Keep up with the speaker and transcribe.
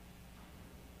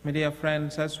My dear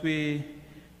friends, as we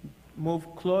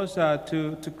move closer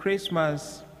to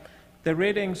Christmas, the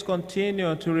readings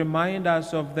continue to remind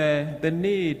us of the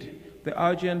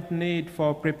urgent need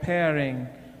for preparing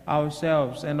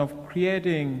ourselves and of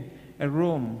creating a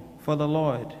room for the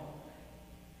Lord.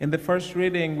 In the first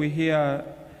reading, we hear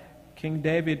King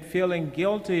David feeling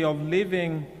guilty of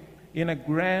living in a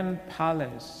grand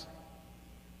palace.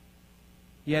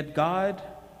 Yet God,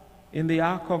 in the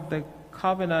Ark of the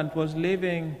Covenant, was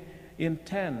living in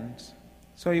tents.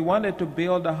 So he wanted to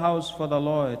build a house for the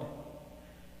Lord.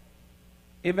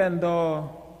 Even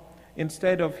though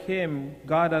instead of him,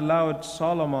 God allowed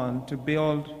Solomon to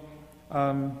build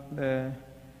the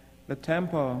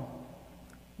temple,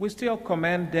 we still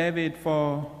commend David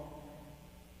for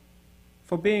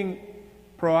being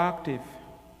proactive,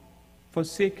 for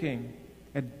seeking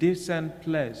a decent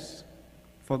place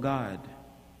for God.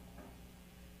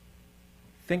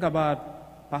 Think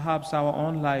about perhaps our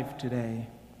own life today.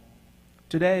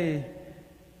 Today,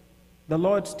 the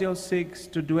Lord still seeks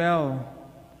to dwell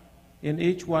in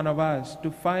each one of us,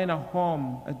 to find a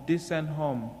home, a decent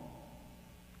home,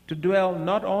 to dwell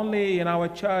not only in our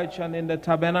church and in the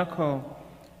tabernacle,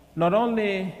 not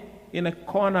only in a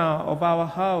corner of our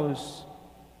house,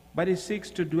 but He seeks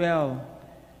to dwell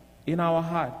in our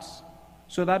hearts,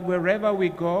 so that wherever we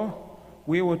go,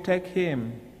 we will take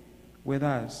Him with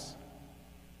us.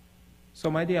 So,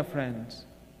 my dear friends,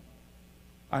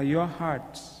 are your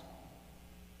hearts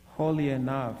holy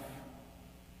enough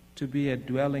to be a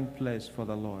dwelling place for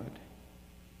the Lord?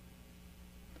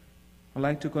 I'd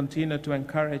like to continue to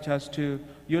encourage us to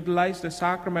utilize the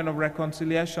sacrament of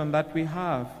reconciliation that we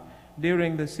have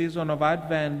during the season of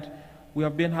Advent. We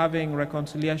have been having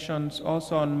reconciliations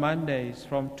also on Mondays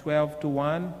from 12 to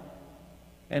 1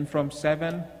 and from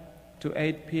 7 to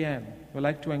 8 p.m. We'd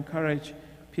like to encourage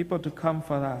people to come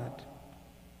for that.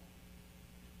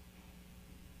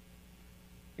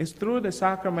 It's through the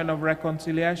sacrament of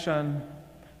reconciliation,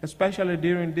 especially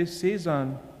during this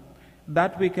season,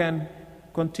 that we can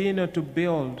continue to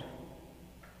build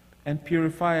and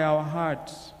purify our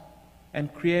hearts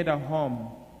and create a home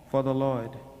for the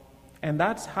Lord. And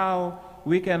that's how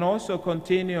we can also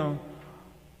continue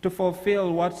to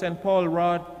fulfill what St. Paul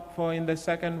wrote for in the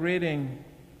second reading.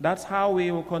 That's how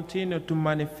we will continue to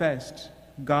manifest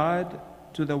God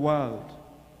to the world,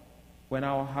 when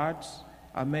our hearts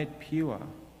are made pure,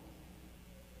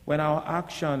 when our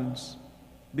actions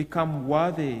become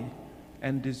worthy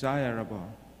and desirable.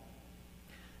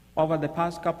 Over the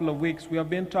past couple of weeks, we have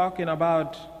been talking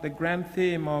about the grand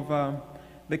theme of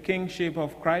the kingship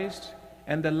of Christ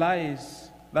and the lies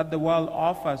that the world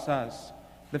offers us.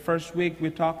 The first week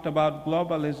we talked about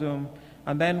globalism,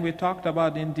 and then we talked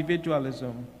about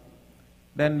individualism.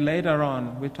 Then later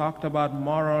on we talked about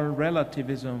moral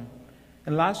relativism.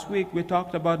 And last week we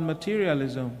talked about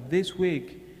materialism. This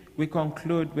week we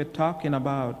conclude with talking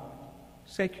about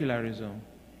secularism.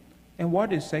 And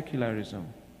what is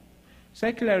secularism?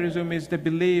 Secularism is the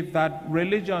belief that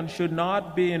religion should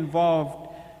not be involved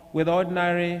with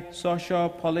ordinary social,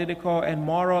 political, and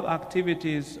moral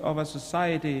activities of a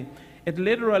society. It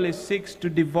literally seeks to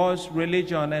divorce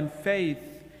religion and faith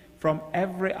from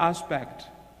every aspect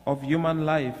of human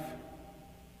life.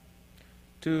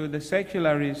 To the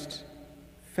secularist,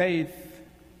 faith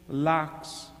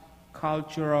lacks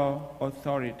cultural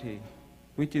authority,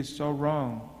 which is so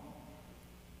wrong.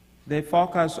 They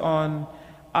focus on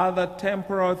other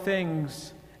temporal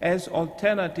things as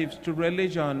alternatives to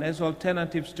religion, as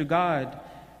alternatives to God.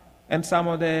 And some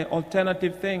of the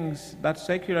alternative things that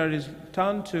secularists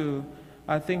turn to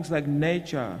are things like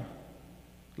nature,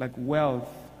 like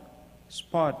wealth,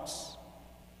 sports,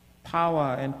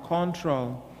 power, and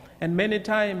control. And many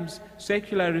times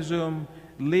secularism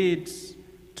leads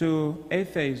to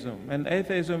atheism, and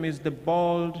atheism is the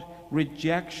bold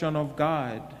rejection of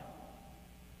God.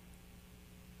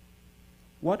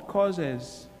 What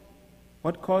causes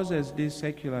this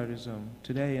secularism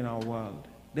today in our world?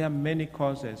 There are many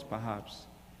causes, perhaps.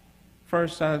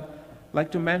 First, I'd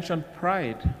like to mention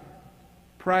pride.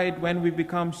 Pride, when we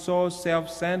become so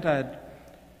self-centered,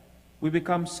 we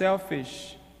become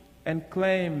selfish and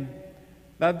claim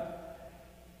that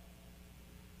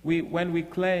when we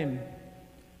claim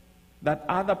that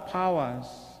other powers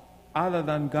other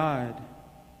than God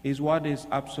is what is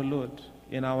absolute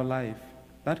in our life.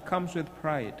 That comes with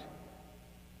pride.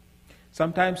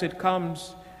 Sometimes it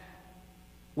comes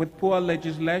with poor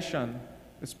legislation,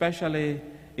 especially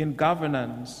in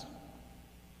governance.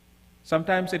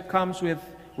 Sometimes it comes with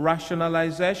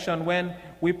rationalization when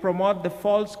we promote the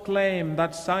false claim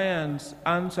that science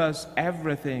answers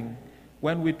everything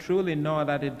when we truly know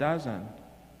that it doesn't.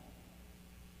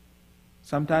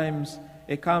 Sometimes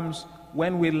it comes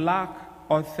when we lack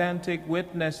authentic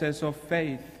witnesses of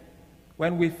faith,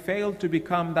 when we fail to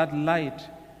become that light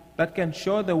that can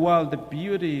show the world the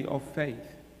beauty of faith,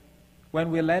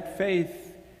 when we let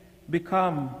faith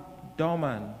become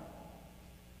dormant.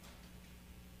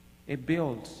 It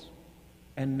builds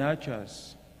and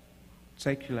nurtures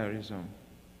secularism.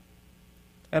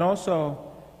 And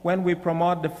also, when we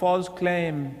promote the false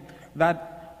claim that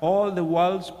all the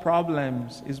world's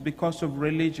problems is because of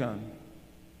religion.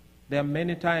 There are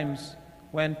many times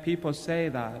when people say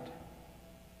that.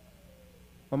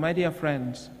 But my dear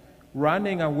friends,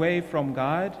 running away from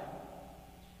God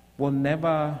will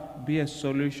never be a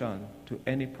solution to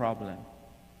any problem.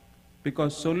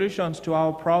 Because solutions to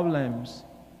our problems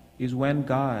is when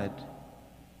God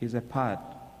is a part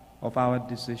of our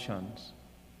decisions.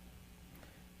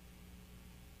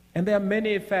 And there are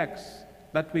many effects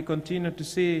that we continue to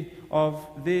see of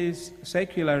this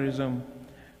secularism.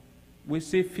 We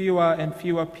see fewer and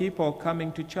fewer people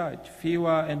coming to church,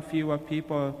 fewer and fewer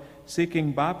people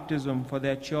seeking baptism for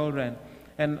their children.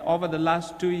 And over the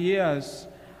last 2 years,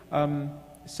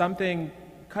 something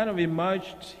kind of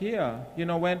emerged here. You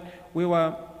know, when we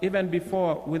were, even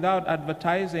before, without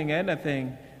advertising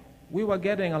anything, we were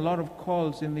getting a lot of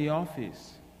calls in the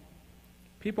office.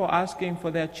 People asking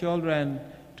for their children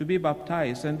to be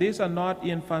baptized. And these are not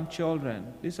infant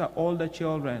children. These are older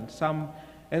children, some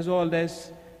as old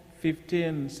as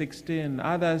 15, 16,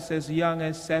 others as young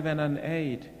as 7 and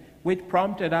 8, which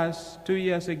prompted us 2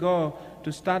 years ago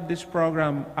to start this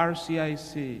program,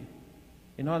 RCIC,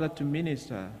 in order to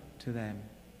minister to them,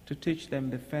 to teach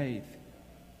them the faith,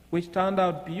 which turned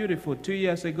out beautiful. 2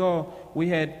 years ago, we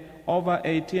had over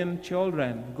 18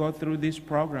 children go through this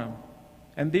program.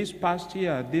 And this past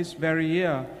year, this very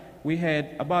year, we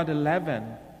had about 11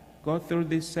 go through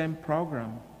this same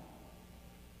program.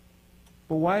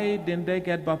 But why didn't they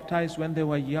get baptized when they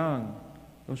were young?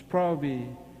 It was probably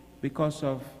because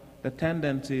of the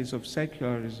tendencies of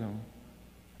secularism.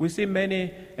 We see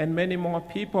many and many more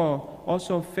people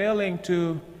also failing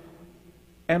to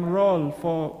enroll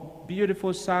for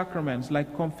beautiful sacraments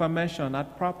like confirmation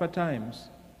at proper times.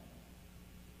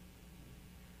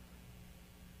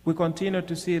 We continue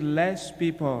to see less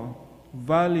people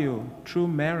value true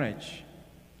marriage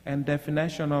and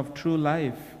definition of true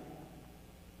life.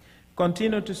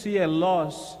 Continue to see a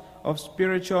loss of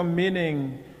spiritual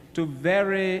meaning to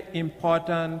very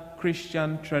important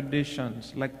Christian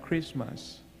traditions like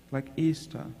Christmas, like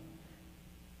Easter.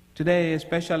 Today,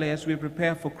 especially as we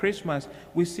prepare for Christmas,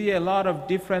 we see a lot of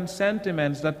different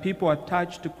sentiments that people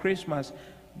attach to Christmas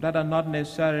that are not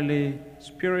necessarily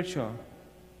spiritual.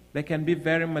 They can be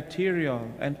very material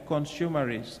and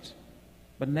consumerist,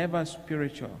 but never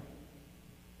spiritual.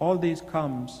 All this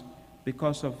comes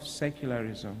because of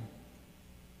secularism.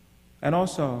 And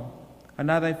also,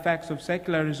 another effect of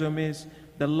secularism is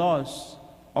the loss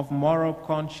of moral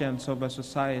conscience of a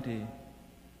society.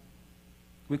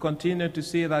 We continue to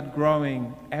see that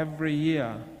growing every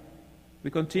year. We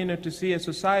continue to see a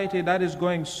society that is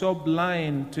going so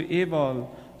blind to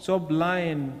evil, so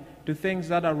blind to things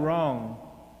that are wrong.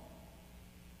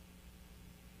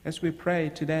 As we pray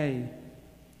today,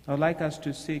 I would like us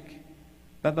to seek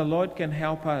that the Lord can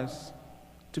help us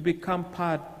to become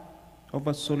part of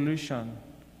a solution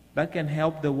that can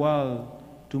help the world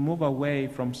to move away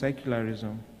from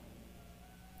secularism.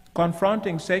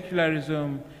 Confronting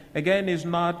secularism, again, is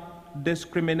not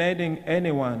discriminating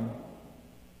anyone,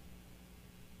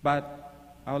 but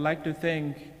I would like to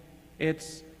think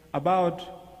it's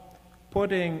about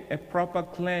putting a proper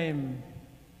claim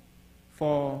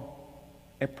for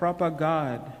a proper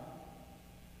God,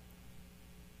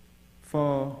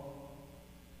 for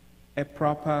a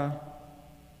proper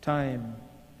time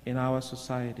in our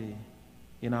society,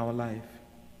 in our life.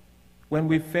 When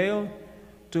we fail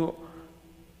to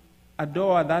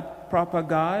adore that proper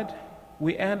God,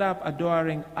 we end up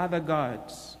adoring other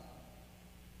gods.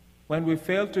 When we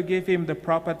fail to give Him the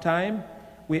proper time,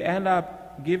 we end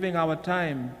up giving our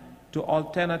time to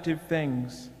alternative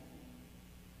things.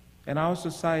 And our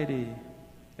society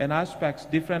and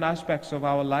different aspects of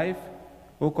our life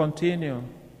will continue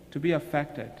to be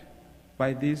affected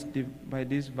by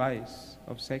this vice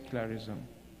of secularism.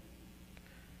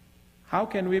 How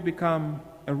can we become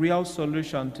a real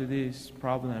solution to this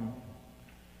problem?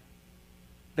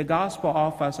 The gospel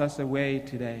offers us a way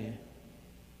today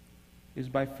is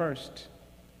by first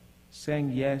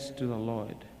saying yes to the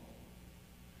Lord,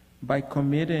 by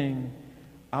committing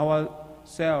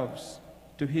ourselves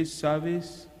to His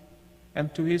service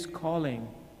and to His calling.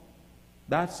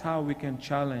 That's how we can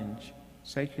challenge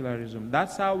secularism.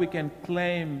 That's how we can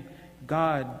claim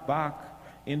God back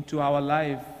into our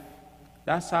life.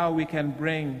 That's how we can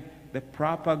bring the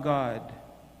proper God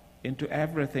into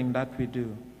everything that we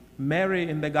do. Mary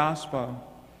in the gospel,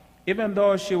 even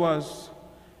though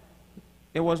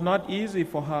it was not easy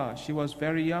for her. She was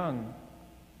very young.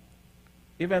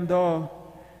 Even though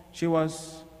she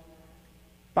was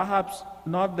perhaps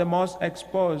not the most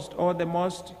exposed or the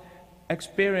most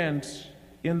experienced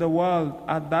in the world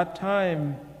at that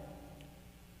time,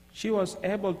 she was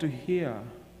able to hear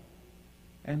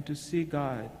and to see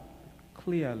God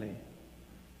clearly.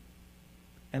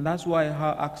 And that's why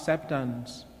her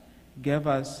acceptance gave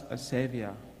us a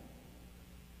Savior.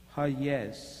 Her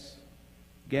yes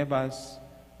gave us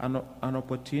an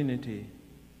opportunity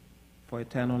for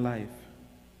eternal life.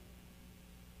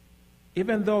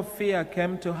 Even though fear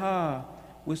came to her,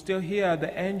 we still hear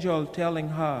the angel telling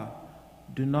her,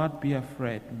 "Do not be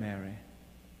afraid, Mary."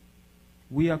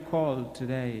 We are called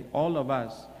today, all of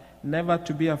us, never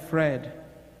to be afraid.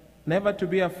 Never to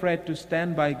be afraid to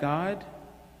stand by God,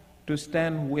 to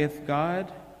stand with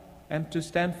God, and to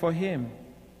stand for Him,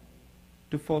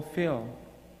 to fulfill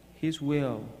His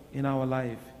will in our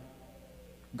life.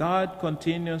 God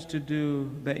continues to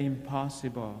do the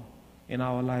impossible in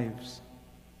our lives.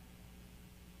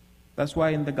 That's why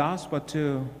in the gospel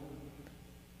too,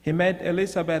 He made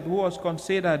Elizabeth, who was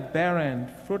considered barren,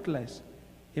 fruitless,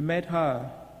 He made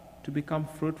her to become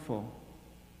fruitful,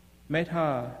 made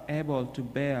her able to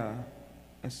bear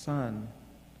a son,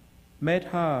 made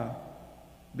her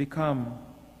become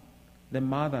the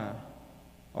mother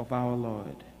of our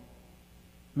Lord.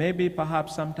 Maybe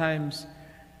perhaps sometimes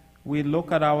we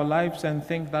look at our lives and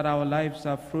think that our lives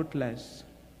are fruitless,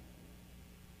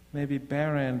 maybe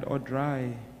barren or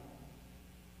dry,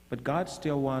 but God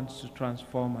still wants to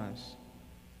transform us.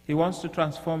 He wants to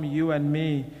transform you and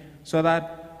me so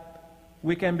that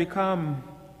we can become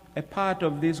a part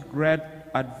of this great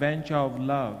adventure of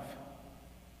love,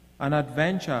 an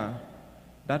adventure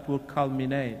that will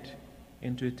culminate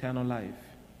into eternal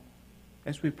life.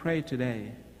 As we pray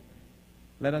today,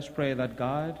 let us pray that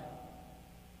God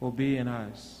will be in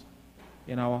us,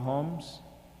 in our homes,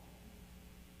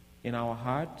 in our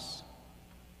hearts,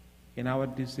 in our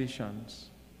decisions,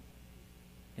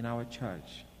 in our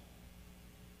church.